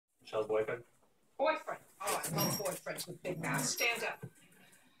Michelle's boyfriend. Boyfriend. Oh, I love boyfriends with big mouths. Stand up.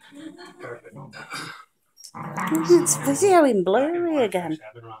 Perfect. It's video in blurry again.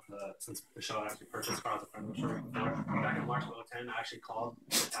 I've been around since Michelle actually purchased the car as a friend before. Back in March of 2010, I actually called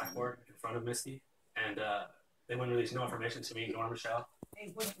the attack board in front of Misty, and they wouldn't release no information to me nor Michelle.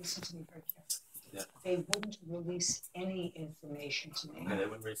 They wouldn't listen to me very carefully. Yeah. They wouldn't release any information to me. Yeah, they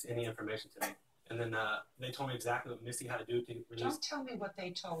wouldn't release any information to me. And then they told me exactly what Misty had to do to release. Don't tell me what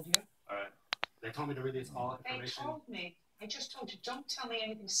they told you. All right. They told me to release all information. They told me. I just told you. Don't tell me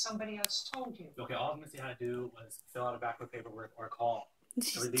anything somebody else told you. Okay, all Misty had to do was fill out a backwood paperwork or call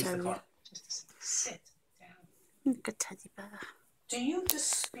to release the Just car. Just sit down. Good teddy bear. Do you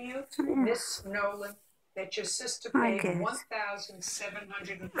dispute, Miss Nolan, that your sister paid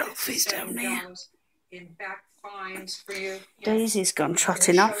 $1,757 in back fines for you? Daisy's gone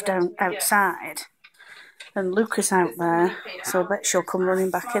trotting off outside, and Luca's out there, so I bet she'll come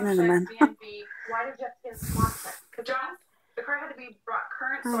running back in a minute. Why did you have to get a sponsor? John, the car had to be brought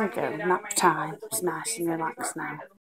current. There we go, nap time. It's nice and relaxed now.